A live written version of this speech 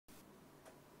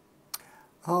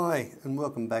Hi, and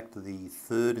welcome back to the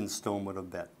third instalment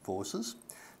about forces.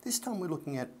 This time we're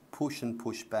looking at push and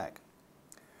push back.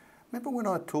 Remember when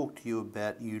I talked to you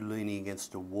about you leaning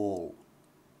against a wall?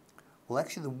 Well,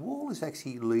 actually the wall is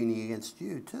actually leaning against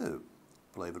you too,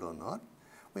 believe it or not.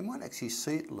 We might actually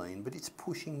see it lean, but it's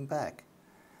pushing back.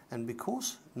 And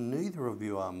because neither of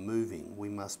you are moving, we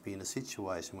must be in a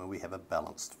situation where we have a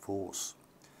balanced force.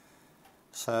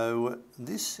 So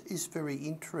this is very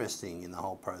interesting in the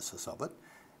whole process of it.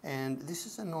 And this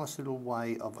is a nice little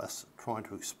way of us trying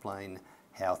to explain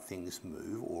how things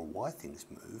move or why things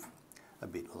move a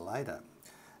bit later.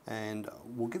 And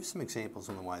we'll give some examples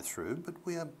on the way through, but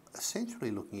we are essentially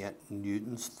looking at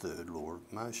Newton's third law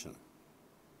of motion.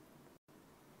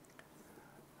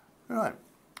 Right,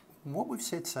 what we've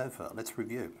said so far, let's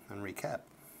review and recap.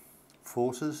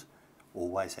 Forces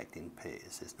always act in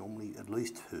pairs. There's normally at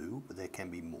least two, but there can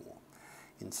be more.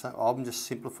 I'm just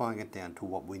simplifying it down to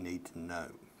what we need to know.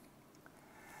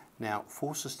 Now,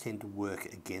 forces tend to work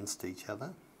against each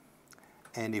other,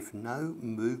 and if no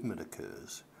movement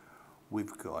occurs,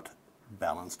 we've got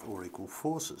balanced or equal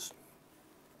forces.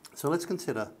 So let's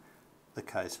consider the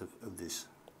case of this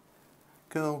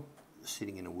girl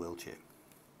sitting in a wheelchair.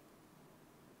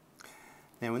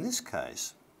 Now, in this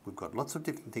case, we've got lots of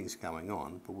different things going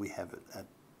on, but we have it at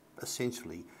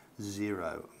essentially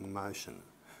zero motion.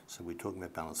 So we're talking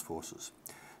about balanced forces.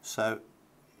 So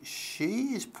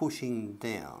she is pushing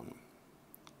down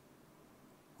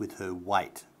with her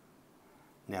weight.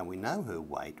 Now we know her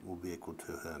weight will be equal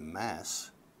to her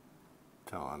mass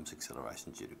times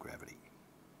acceleration due to gravity.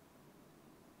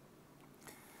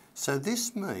 So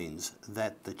this means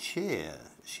that the chair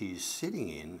she's sitting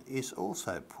in is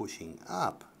also pushing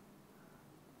up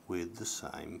with the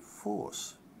same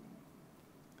force.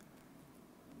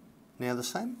 Now the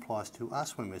same applies to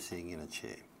us when we're sitting in a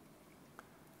chair.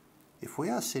 If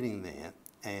we are sitting there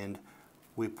and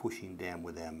we're pushing down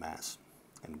with our mass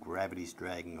and gravity's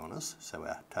dragging on us, so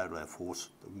our force,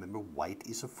 remember weight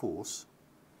is a force.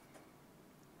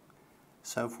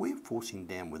 So if we're forcing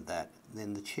down with that,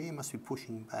 then the chair must be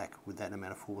pushing back with that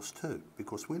amount of force too,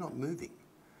 because we're not moving.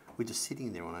 We're just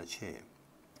sitting there on our chair.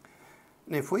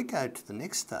 Now if we go to the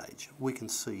next stage, we can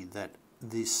see that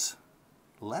this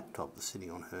laptop that's sitting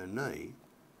on her knee,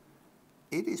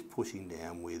 it is pushing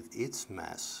down with its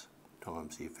mass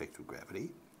times the effect of gravity,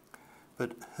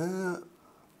 but the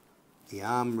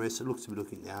armrest, it looks to be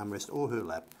looking at the armrest or her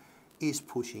lap, is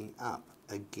pushing up.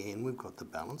 Again, we've got the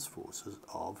balance forces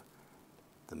of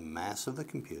the mass of the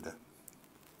computer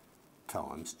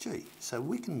times g. So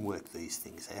we can work these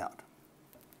things out.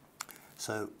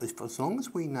 So as long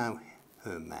as we know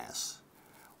her mass,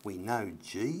 we know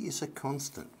g is a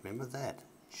constant. Remember that.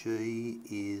 G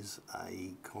is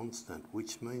a constant,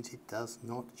 which means it does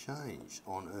not change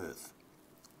on Earth.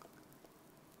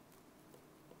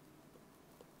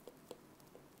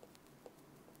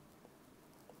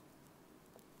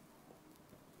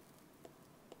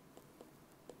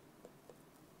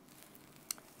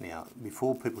 Now,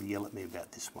 before people yell at me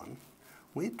about this one,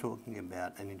 we're talking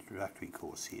about an introductory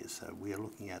course here, so we are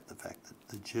looking at the fact that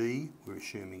the g, we're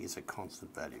assuming, is a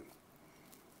constant value.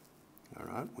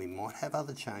 Alright, we might have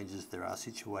other changes. There are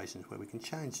situations where we can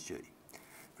change g.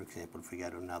 For example, if we go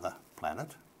to another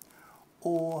planet,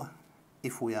 or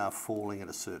if we are falling at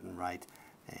a certain rate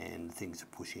and things are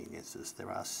pushing against us, there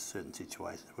are certain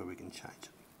situations where we can change it.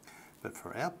 But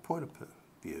for our point of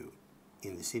view,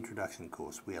 in this introduction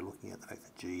course, we are looking at the fact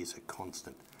that g is a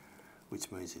constant,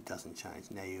 which means it doesn't change.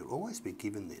 Now, you'll always be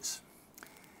given this.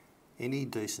 Any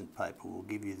decent paper will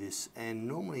give you this, and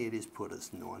normally it is put as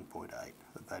 9.8,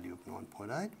 the value of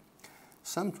 9.8.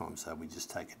 Sometimes, though, we just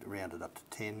take it, round it up to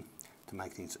 10 to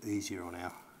make things easier on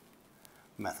our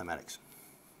mathematics.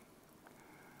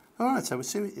 Alright, so we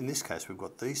see in this case we've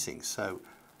got these things. So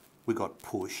we've got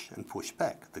push and push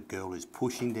back. The girl is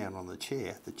pushing down on the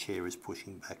chair is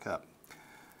pushing back up.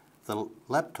 The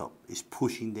laptop is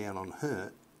pushing down on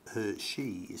her,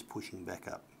 she is pushing back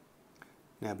up.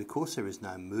 Now, because there is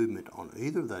no movement on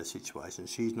either of those situations,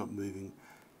 she's not moving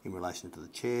in relation to the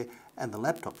chair, and the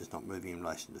laptop is not moving in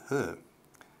relation to her,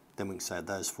 then we can say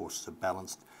those forces are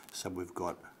balanced. So we've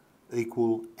got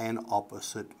equal and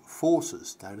opposite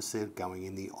forces. Notice they're going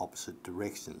in the opposite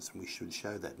directions, and we should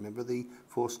show that. Remember the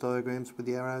force diagrams with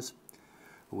the arrows?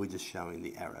 Well, we're just showing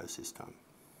the arrows this time.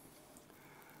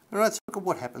 Alright, so look at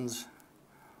what happens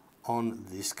on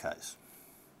this case.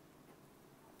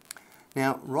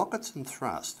 Now, rockets and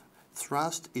thrust.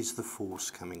 Thrust is the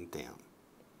force coming down.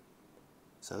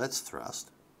 So that's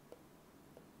thrust.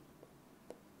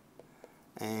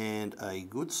 And a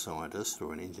good scientist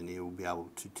or an engineer will be able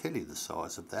to tell you the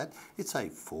size of that. It's a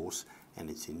force and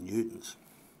it's in newtons.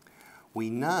 we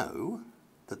know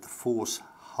that the force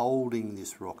holding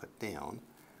this rocket down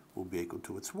will be equal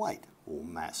to its weight, or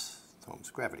mass times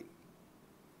gravity.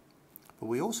 But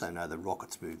we also know the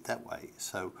rockets move that way,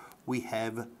 so we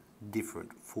have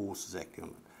different forces acting on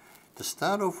it. To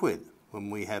start off with, when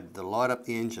we have the light up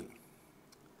the engine,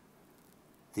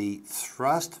 the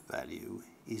thrust value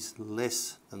is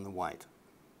less than the weight.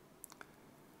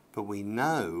 But we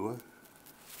know,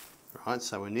 right,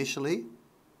 so initially,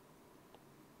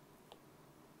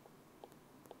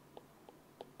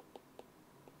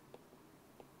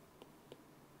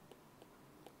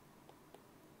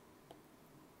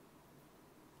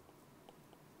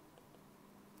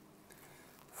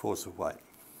 force of weight.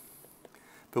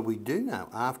 But we do know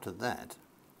after that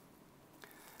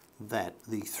that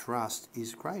the thrust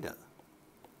is greater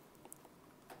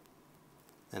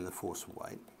than the force of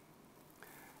weight,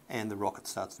 and the rocket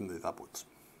starts to move upwards.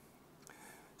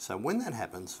 So when that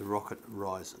happens, the rocket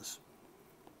rises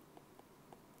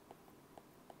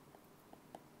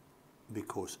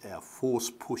because our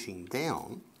force pushing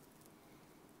down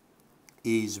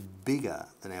is bigger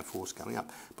than our force coming up.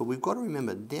 But we've got to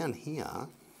remember, down here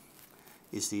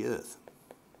is the Earth.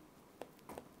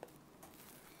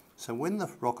 So when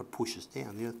the rocket pushes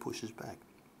down, the Earth pushes back.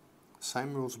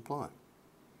 Same rules apply.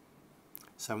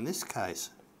 So in this case,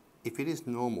 if it is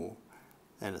normal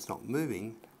and it's not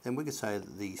moving, then we could say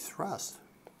that the thrust,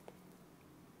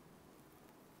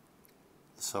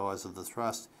 the size of the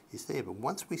thrust is there. But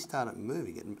once we start it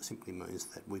moving, it simply means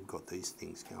that we've got these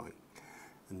things going.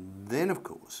 And then, of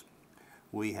course,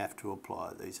 we have to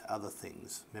apply these other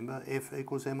things. Remember F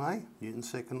equals ma, Newton's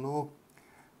second law?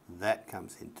 That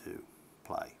comes into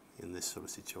play in this sort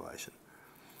of situation.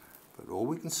 But all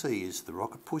we can see is the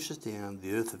rocket pushes down,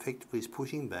 the Earth effectively is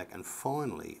pushing back, and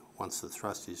finally, once the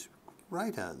thrust is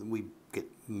greater, we get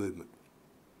movement.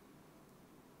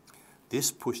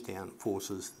 This push down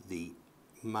forces the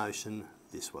motion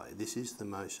this way. This is the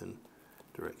motion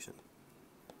direction.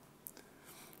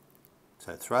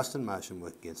 So thrust and motion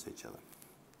work against each other.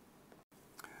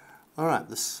 Alright,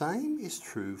 the same is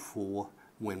true for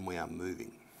when we are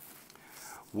moving.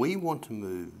 We want to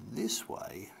move this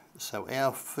way, so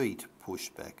our feet push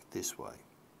back this way.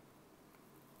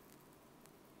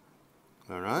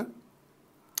 Alright?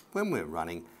 When we're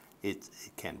running, it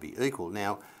can be equal.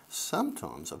 Now,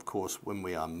 sometimes, of course, when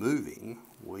we are moving,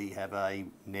 we have a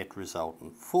net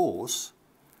resultant force,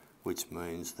 which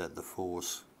means that the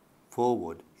force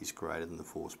forward is greater than the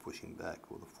force pushing back,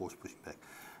 or the force pushing back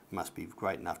must be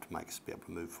great enough to make us be able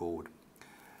to move forward.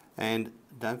 And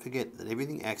don't forget that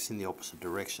everything acts in the opposite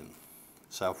direction.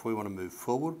 So if we want to move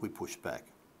forward, we push back.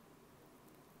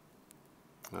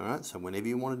 Alright, so whenever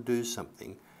you want to do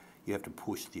something, you have to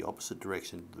push the opposite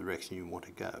direction to the direction you want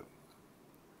to go.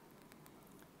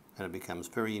 And it becomes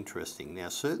very interesting. Now,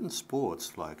 certain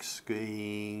sports like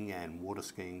skiing and water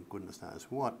skiing, goodness knows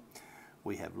what,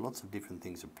 we have lots of different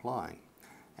things applying,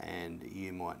 and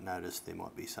you might notice there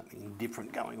might be something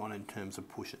different going on in terms of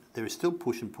push. There is still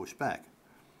push and push back.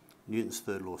 Newton's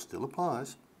third law still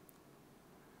applies,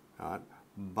 right?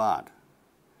 But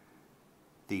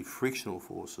the frictional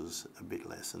force is a bit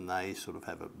less, and they sort of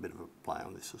have a bit of a play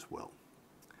on this as well.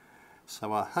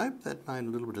 So I hope that made a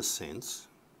little bit of sense,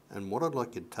 and what I'd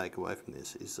like you to take away from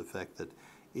this is the fact that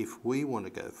if we want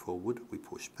to go forward, we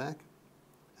push back,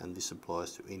 and this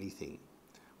applies to anything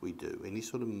we do, any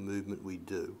sort of movement we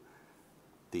do.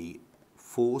 The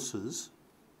forces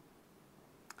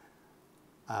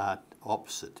are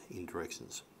opposite in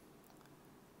directions.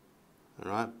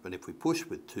 Alright, but if we push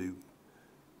with two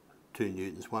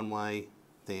newtons one way,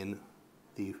 then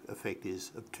the effect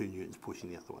is of 2 newtons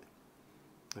pushing the other way.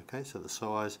 Okay, so the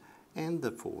size and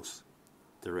the force,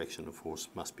 direction of force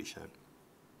must be shown.